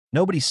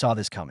Nobody saw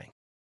this coming.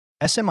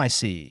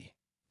 SMIC,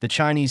 the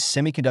Chinese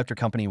semiconductor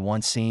company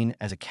once seen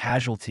as a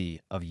casualty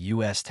of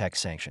U.S. tech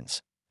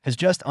sanctions, has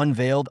just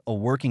unveiled a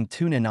working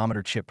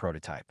 2-nanometer chip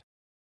prototype.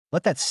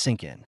 Let that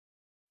sink in.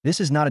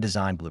 This is not a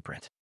design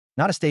blueprint,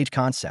 not a stage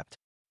concept.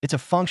 It's a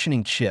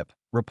functioning chip,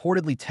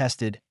 reportedly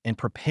tested and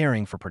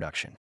preparing for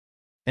production.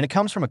 And it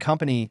comes from a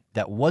company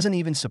that wasn't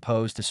even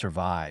supposed to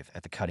survive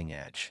at the cutting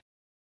edge.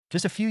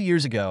 Just a few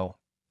years ago,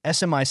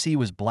 SMIC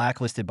was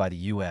blacklisted by the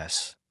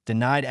US,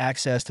 denied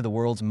access to the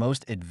world's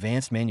most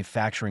advanced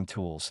manufacturing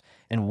tools,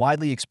 and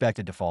widely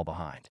expected to fall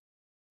behind.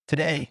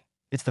 Today,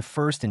 it's the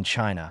first in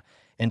China,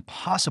 and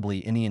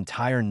possibly in the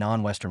entire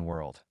non-Western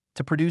world,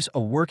 to produce a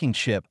working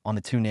chip on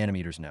the 2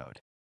 nanometers node.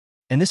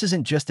 And this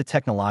isn't just a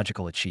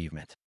technological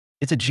achievement.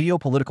 It's a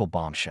geopolitical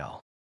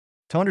bombshell.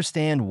 To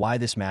understand why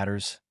this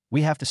matters,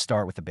 we have to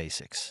start with the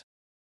basics.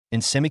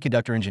 In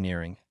semiconductor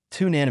engineering,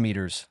 2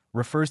 nanometers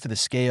refers to the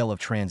scale of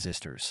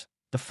transistors,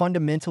 the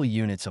fundamental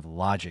units of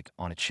logic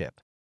on a chip.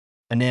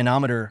 A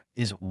nanometer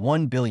is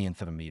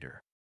 1/1000th of a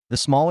meter. The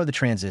smaller the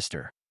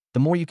transistor, the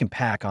more you can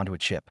pack onto a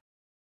chip.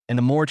 And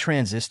the more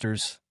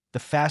transistors, the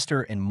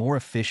faster and more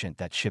efficient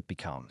that chip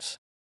becomes.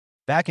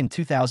 Back in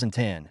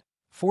 2010,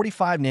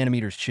 45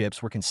 nanometers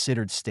chips were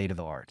considered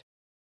state-of-the-art.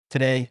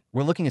 Today,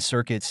 we're looking at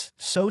circuits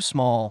so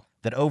small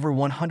that over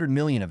 100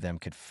 million of them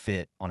could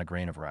fit on a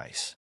grain of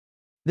rice.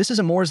 This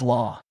isn't Moore's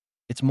law,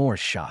 it's Moore's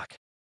shock.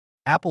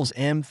 Apple's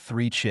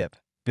M3 chip,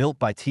 built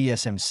by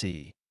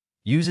TSMC,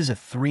 uses a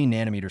 3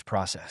 nanometers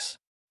process.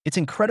 It's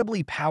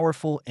incredibly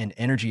powerful and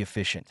energy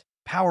efficient,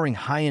 powering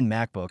high-end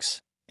MacBooks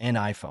and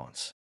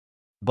iPhones.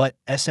 But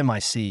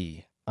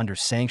SMIC, under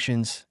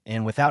sanctions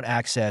and without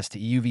access to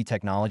EUV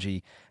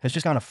technology, has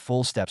just gone a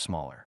full step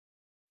smaller.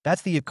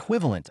 That's the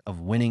equivalent of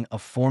winning a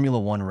Formula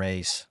One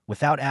race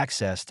without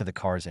access to the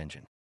car's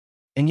engine.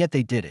 And yet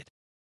they did it.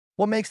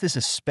 What makes this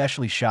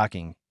especially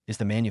shocking is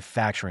the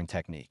manufacturing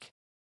technique.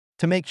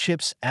 To make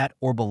chips at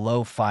or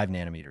below 5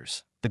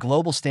 nanometers, the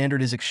global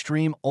standard is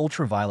extreme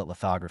ultraviolet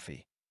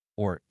lithography,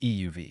 or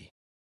EUV.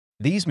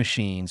 These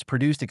machines,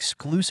 produced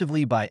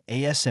exclusively by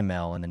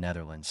ASML in the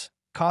Netherlands,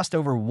 cost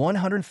over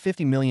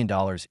 $150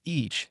 million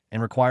each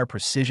and require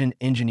precision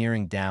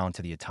engineering down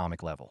to the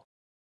atomic level.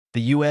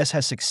 The US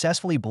has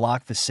successfully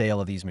blocked the sale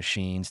of these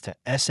machines to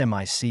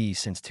SMIC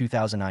since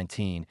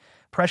 2019,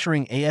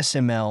 pressuring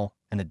ASML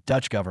and the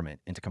Dutch government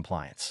into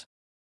compliance.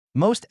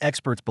 Most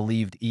experts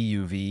believed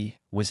EUV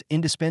was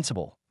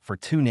indispensable for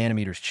 2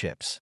 nanometers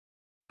chips,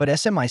 but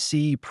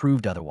SMIC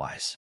proved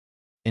otherwise.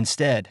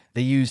 Instead,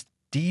 they used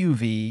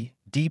DUV,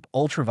 deep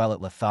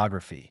ultraviolet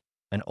lithography,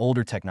 an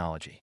older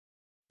technology.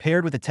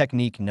 Paired with a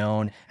technique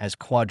known as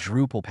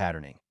quadruple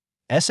patterning,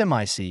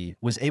 SMIC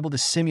was able to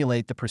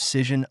simulate the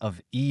precision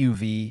of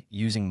EUV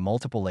using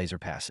multiple laser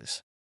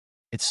passes.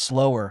 It's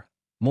slower,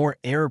 more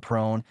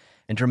error-prone,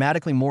 and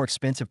dramatically more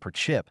expensive per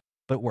chip,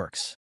 but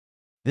works.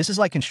 This is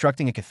like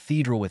constructing a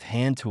cathedral with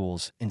hand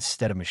tools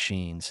instead of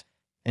machines,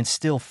 and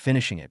still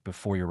finishing it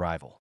before your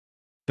rival.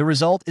 The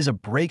result is a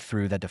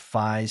breakthrough that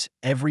defies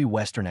every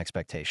Western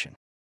expectation.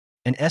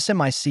 And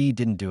SMIC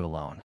didn't do it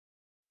alone.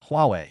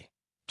 Huawei,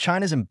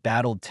 China's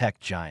embattled tech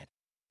giant,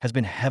 has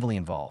been heavily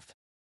involved.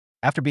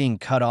 After being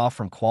cut off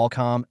from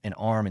Qualcomm and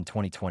ARM in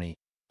 2020,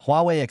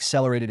 Huawei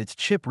accelerated its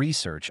chip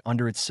research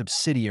under its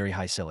subsidiary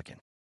HiSilicon.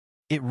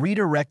 It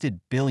redirected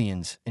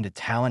billions into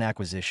talent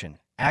acquisition,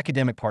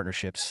 academic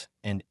partnerships,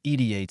 and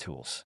EDA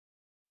tools.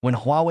 When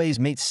Huawei's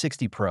Mate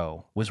 60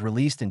 Pro was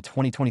released in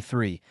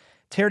 2023,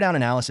 teardown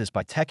analysis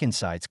by Tech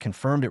Insights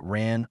confirmed it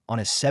ran on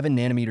a 7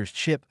 nanometers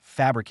chip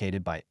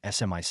fabricated by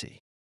SMIC.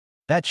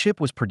 That chip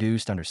was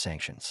produced under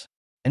sanctions,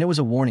 and it was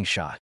a warning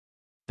shot.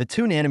 The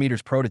 2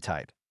 nanometers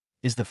prototype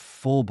is the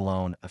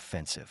full-blown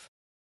offensive.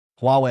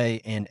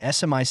 Huawei and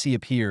SMIC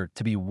appear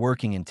to be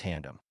working in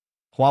tandem.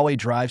 Huawei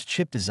drives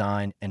chip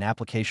design and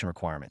application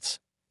requirements.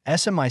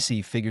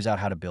 SMIC figures out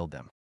how to build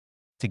them.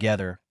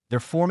 Together, they're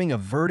forming a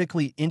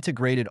vertically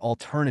integrated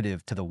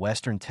alternative to the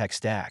Western tech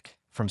stack,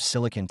 from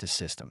silicon to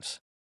systems.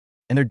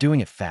 And they're doing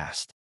it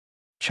fast.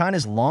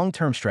 China's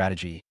long-term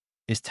strategy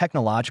is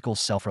technological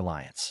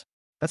self-reliance.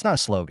 That's not a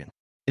slogan.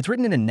 It's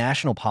written into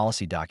national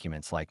policy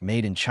documents like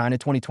Made in China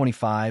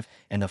 2025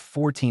 and the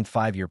 14th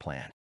Five-Year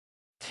Plan.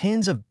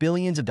 Tens of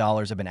billions of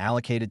dollars have been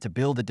allocated to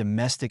build a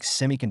domestic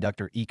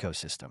semiconductor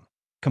ecosystem,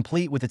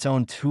 complete with its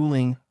own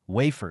tooling,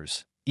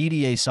 wafers,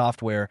 EDA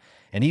software,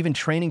 and even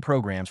training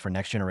programs for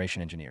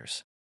next-generation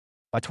engineers.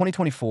 By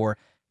 2024,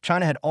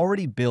 China had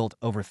already built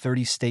over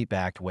 30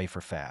 state-backed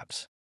wafer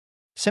fabs.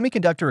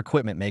 Semiconductor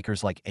equipment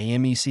makers like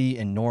AMEC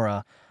and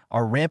Nora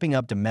are ramping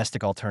up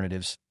domestic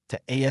alternatives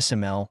to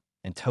ASML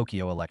and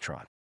Tokyo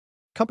Electron.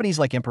 Companies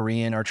like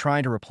Empyrean are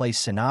trying to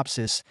replace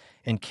Synopsys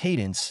and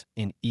Cadence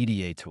in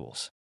EDA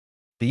tools.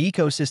 The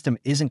ecosystem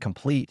isn't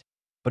complete,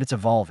 but it's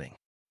evolving,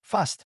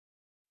 fast.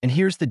 And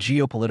here's the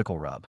geopolitical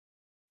rub.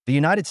 The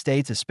United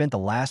States has spent the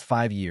last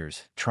 5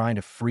 years trying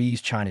to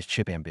freeze China's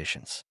chip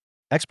ambitions.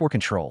 Export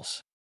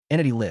controls,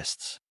 entity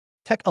lists,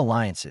 tech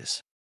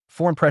alliances,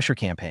 foreign pressure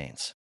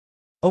campaigns.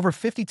 Over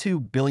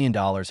 $52 billion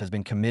has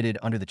been committed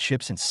under the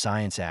CHIPS and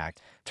Science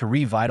Act to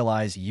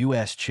revitalize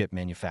U.S. chip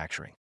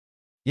manufacturing.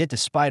 Yet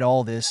despite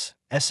all this,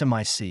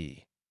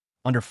 SMIC,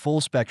 under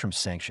full-spectrum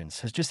sanctions,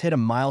 has just hit a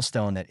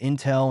milestone that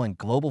Intel and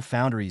global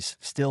foundries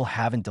still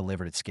haven't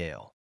delivered at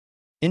scale.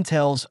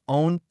 Intel's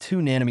own 2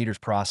 nanometers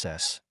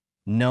process,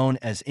 known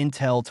as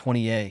Intel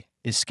 20A,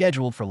 is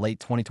scheduled for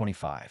late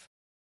 2025.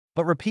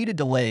 But repeated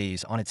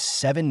delays on its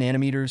 7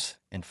 nanometers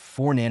and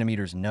 4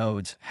 nanometers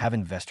nodes have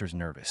investors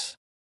nervous.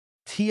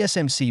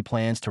 TSMC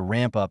plans to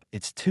ramp up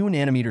its 2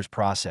 nanometers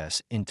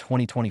process in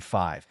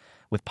 2025,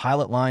 with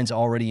pilot lines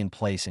already in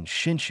place in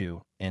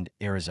Hsinchu and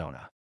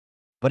Arizona.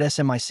 But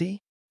SMIC?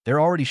 They're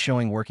already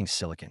showing working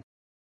silicon.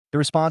 The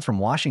response from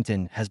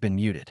Washington has been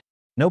muted.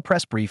 No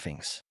press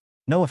briefings,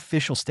 no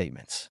official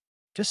statements,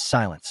 just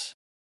silence.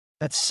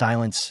 That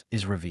silence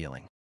is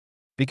revealing.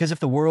 Because if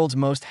the world's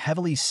most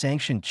heavily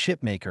sanctioned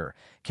chipmaker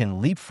can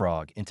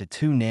leapfrog into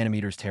 2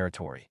 nanometers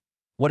territory,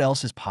 what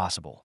else is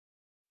possible?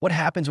 What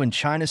happens when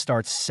China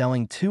starts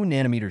selling 2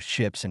 nanometers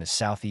chips into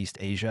Southeast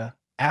Asia,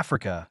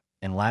 Africa,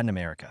 and Latin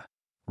America,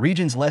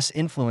 regions less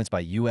influenced by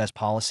U.S.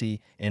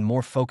 policy and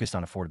more focused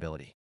on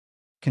affordability?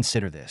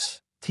 Consider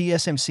this.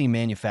 TSMC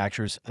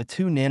manufactures a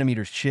 2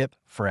 nanometers chip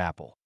for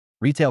Apple.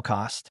 Retail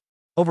cost?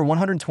 Over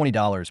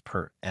 $120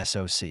 per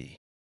SoC.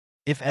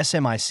 If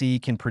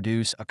SMIC can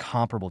produce a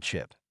comparable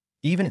chip,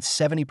 even at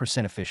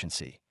 70%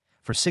 efficiency,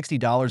 for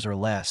 $60 or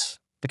less,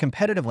 the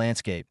competitive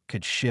landscape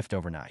could shift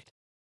overnight.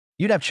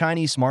 You'd have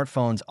Chinese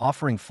smartphones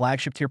offering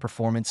flagship-tier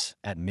performance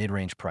at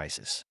mid-range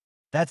prices.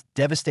 That's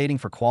devastating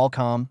for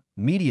Qualcomm,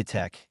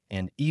 MediaTek,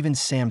 and even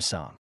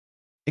Samsung.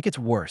 It gets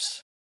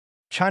worse.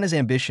 China's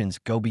ambitions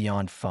go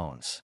beyond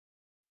phones.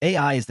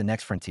 AI is the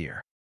next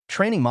frontier.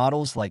 Training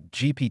models like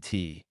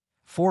GPT-4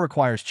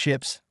 requires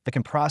chips that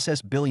can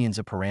process billions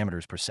of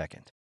parameters per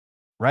second.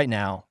 Right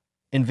now,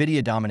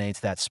 NVIDIA dominates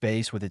that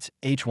space with its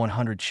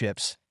H100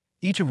 chips,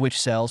 each of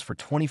which sells for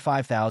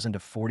 $25,000 to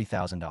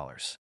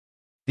 $40,000.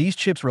 These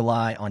chips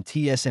rely on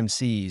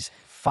TSMC's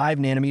 5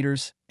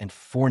 nanometers and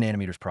 4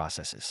 nanometers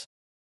processes.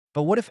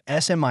 But what if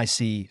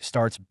SMIC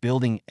starts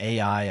building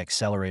AI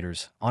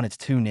accelerators on its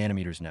 2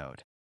 nanometers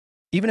node?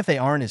 Even if they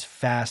aren't as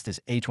fast as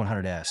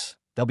H100s,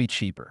 they'll be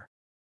cheaper.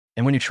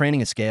 And when you're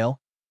training at scale,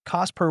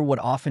 cost per watt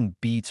often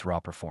beats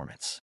raw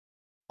performance.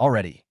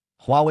 Already,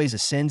 Huawei's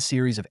Ascend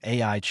series of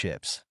AI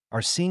chips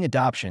are seeing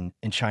adoption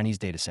in Chinese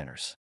data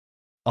centers.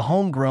 A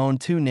homegrown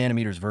 2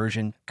 nanometers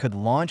version could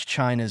launch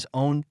China's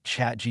own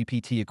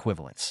ChatGPT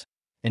equivalents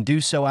and do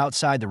so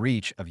outside the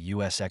reach of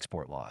U.S.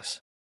 export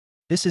laws.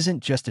 This isn't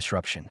just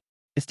disruption,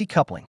 it's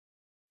decoupling.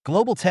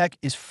 Global tech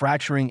is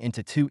fracturing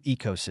into 2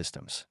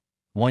 ecosystems,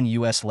 one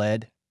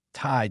US-led,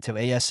 tied to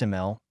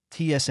ASML,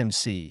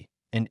 TSMC,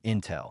 and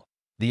Intel.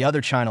 The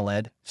other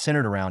China-led,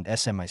 centered around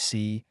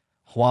SMIC,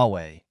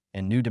 Huawei,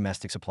 and new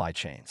domestic supply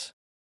chains.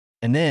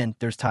 And then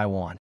there's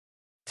Taiwan.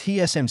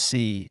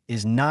 TSMC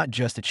is not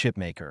just a chip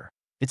maker,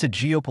 it's a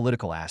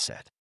geopolitical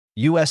asset.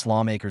 U.S.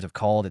 lawmakers have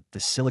called it the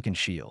Silicon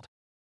Shield.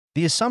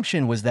 The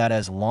assumption was that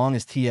as long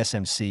as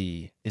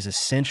TSMC is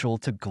essential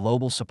to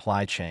global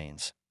supply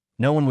chains,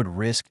 no one would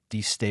risk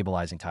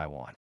destabilizing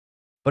Taiwan.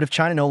 But if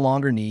China no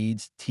longer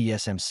needs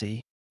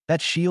TSMC,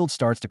 that shield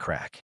starts to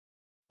crack.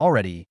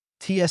 Already,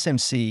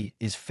 TSMC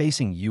is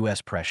facing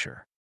U.S.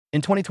 pressure.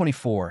 In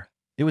 2024,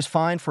 it was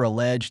fined for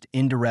alleged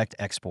indirect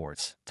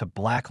exports to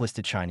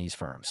blacklisted Chinese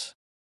firms.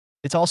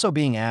 It's also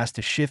being asked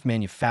to shift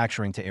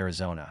manufacturing to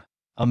Arizona,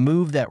 a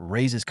move that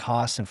raises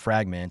costs and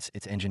fragments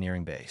its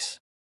engineering base.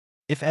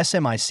 If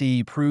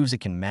SMIC proves it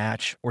can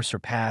match or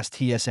surpass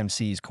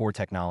TSMC's core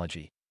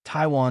technology,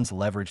 Taiwan's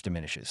leverage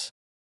diminishes.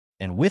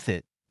 And with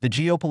it, the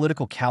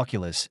geopolitical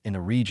calculus in the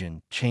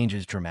region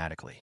changes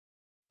dramatically.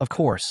 Of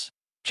course,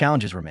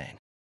 challenges remain.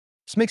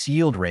 SMIC's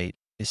yield rate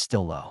is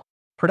still low.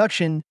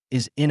 Production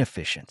is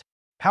inefficient.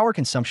 Power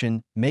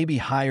consumption may be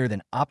higher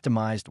than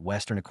optimized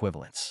Western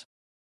equivalents.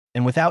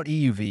 And without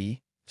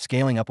EUV,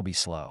 scaling up will be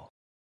slow.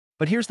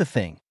 But here's the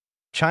thing.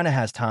 China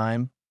has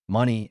time,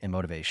 money, and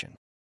motivation.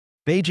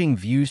 Beijing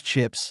views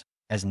chips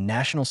as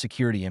national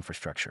security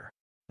infrastructure.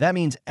 That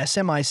means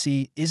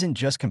SMIC isn't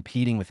just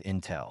competing with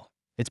Intel.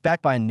 It's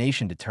backed by a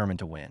nation determined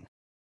to win.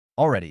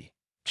 Already,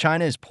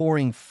 China is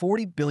pouring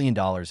 $40 billion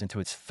into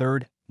its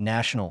third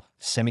national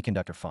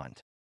semiconductor fund.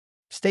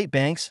 State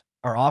banks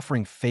are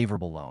offering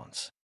favorable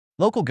loans.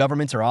 Local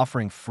governments are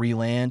offering free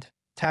land,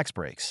 tax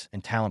breaks,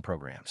 and talent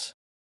programs.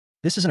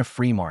 This isn't a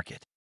free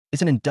market.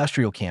 It's an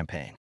industrial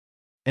campaign.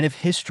 And if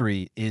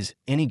history is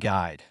any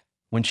guide,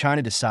 when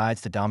China decides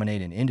to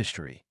dominate an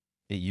industry,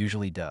 it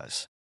usually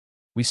does.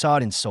 We saw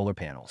it in solar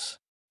panels.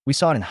 We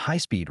saw it in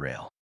high-speed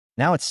rail.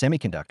 Now it's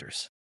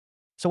semiconductors.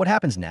 So what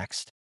happens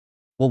next?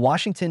 Will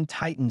Washington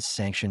tighten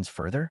sanctions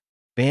further?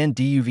 Ban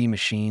DUV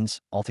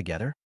machines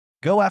altogether?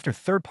 Go after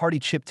third-party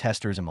chip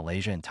testers in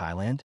Malaysia and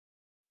Thailand?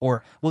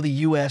 Or will the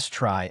U.S.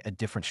 try a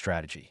different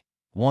strategy?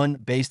 One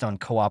based on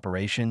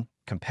cooperation,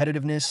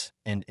 competitiveness,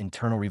 and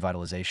internal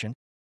revitalization?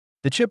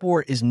 The chip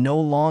war is no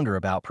longer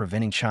about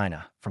preventing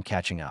China from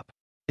catching up.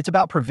 It's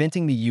about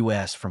preventing the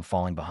U.S. from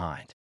falling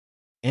behind.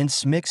 In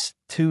SMIC's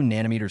 2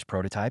 nanometers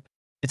prototype,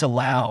 it's a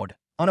loud,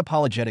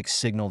 unapologetic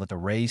signal that the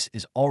race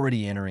is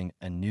already entering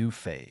a new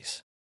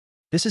phase.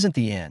 This isn't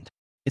the end.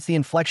 It's the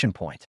inflection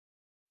point.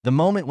 The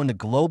moment when the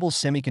global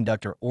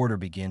semiconductor order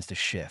begins to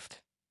shift,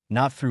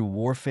 not through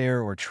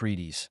warfare or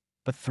treaties,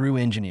 but through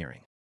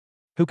engineering.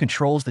 Who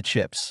controls the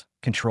chips,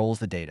 controls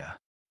the data.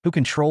 Who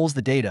controls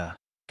the data,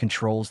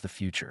 controls the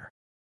future.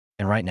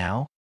 And right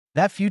now,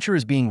 that future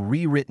is being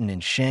rewritten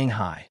in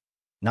Shanghai,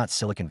 not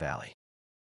Silicon Valley.